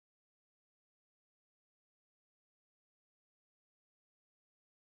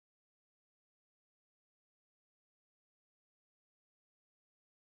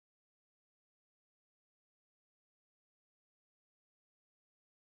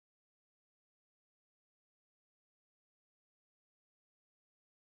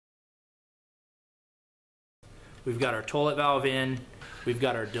We've got our toilet valve in. We've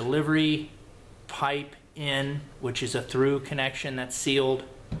got our delivery pipe in, which is a through connection that's sealed.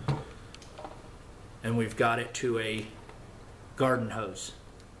 And we've got it to a garden hose.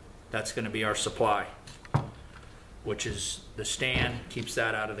 That's going to be our supply, which is the stand, keeps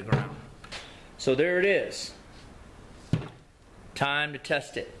that out of the ground. So there it is. Time to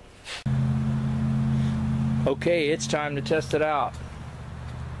test it. Okay, it's time to test it out.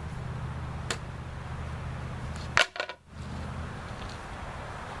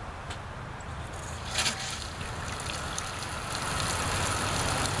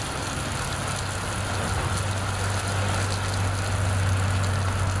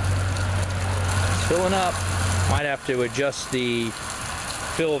 Filling up. Might have to adjust the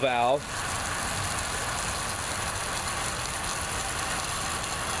fill valve.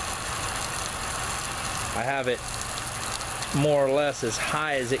 I have it more or less as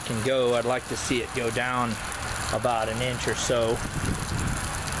high as it can go. I'd like to see it go down about an inch or so.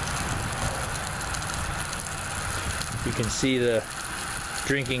 You can see the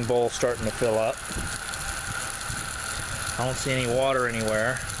drinking bowl starting to fill up. I don't see any water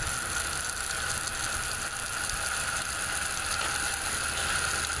anywhere.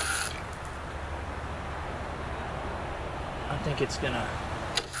 I think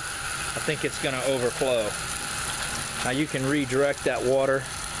it's gonna overflow. Now you can redirect that water.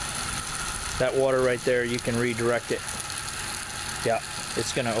 That water right there, you can redirect it. Yeah,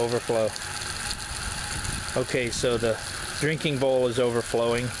 it's gonna overflow. Okay, so the drinking bowl is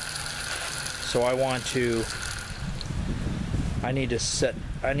overflowing. So I need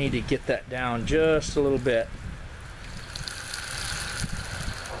to get that down just a little bit.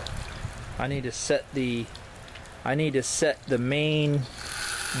 I need to set the main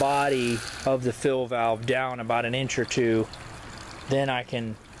body of the fill valve down about an inch or two. Then I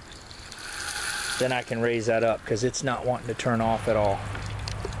can raise that up because it's not wanting to turn off at all.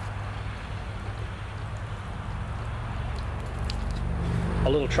 A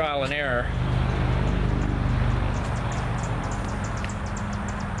little trial and error.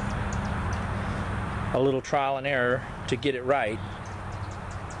 A little trial and error to get it right.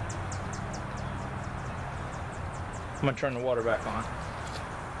 I'm going to turn the water back on.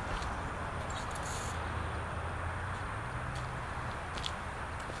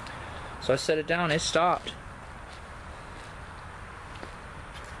 So I set it down, it stopped.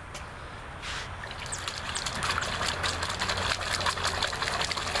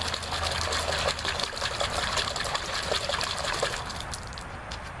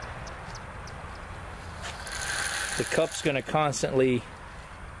 The cup's going to constantly,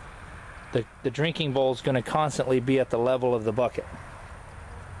 the drinking bowl is going to constantly be at the level of the bucket.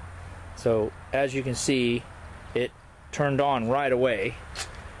 So as you can see, it turned on right away.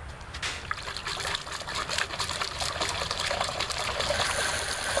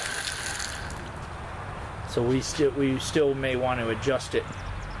 So we still may want to adjust it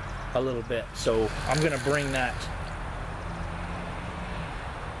a little bit. So I'm going to bring that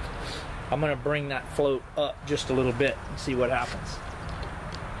float up just a little bit and see what happens.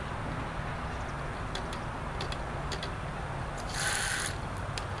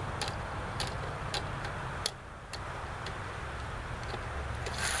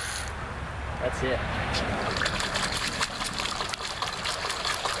 That's it.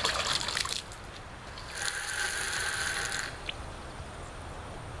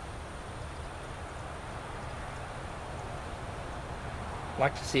 I'd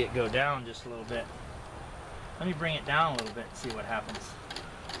like to see it go down just a little bit. Let me bring it down a little bit and see what happens.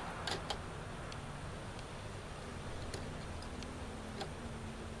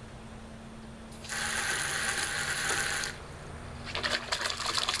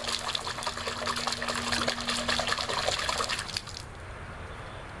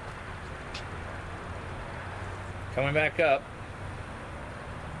 Coming back up.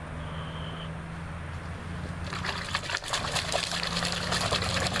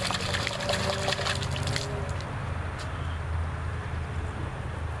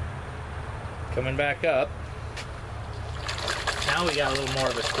 Coming back up. Now we got a little more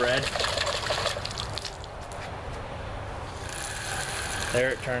of a spread. There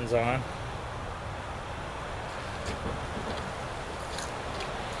it turns on.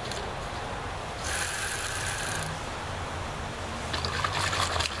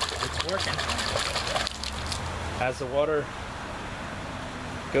 It's working. As the water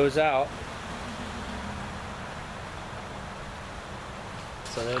goes out,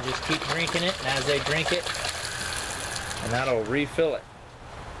 so they'll just keep drinking it, and as they drink it, and that'll refill it.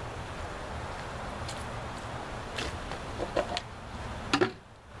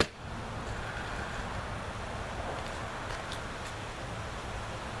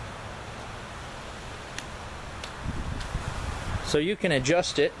 So you can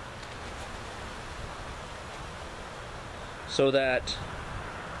adjust it so that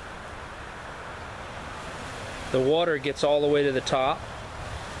the water gets all the way to the top.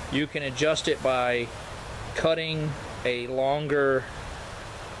 You can adjust it by cutting a longer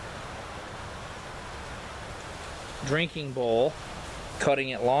drinking bowl, cutting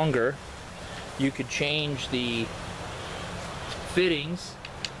it longer. You could change the fittings.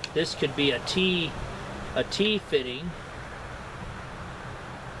 This could be a T fitting,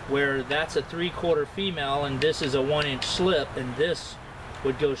 where that's a 3/4 female and this is a 1-inch slip, and this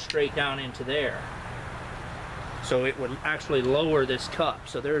would go straight down into there. So it would actually lower this cup.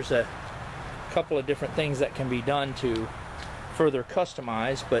 So there's a couple of different things that can be done to further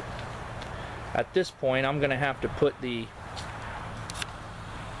customize, but at this point I'm gonna have to put the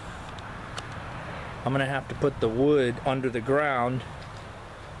wood under the ground,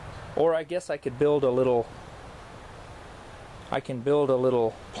 or I guess I could build a little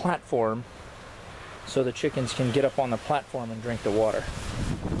platform so the chickens can get up on the platform and drink the water.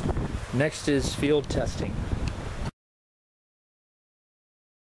 Next is field testing.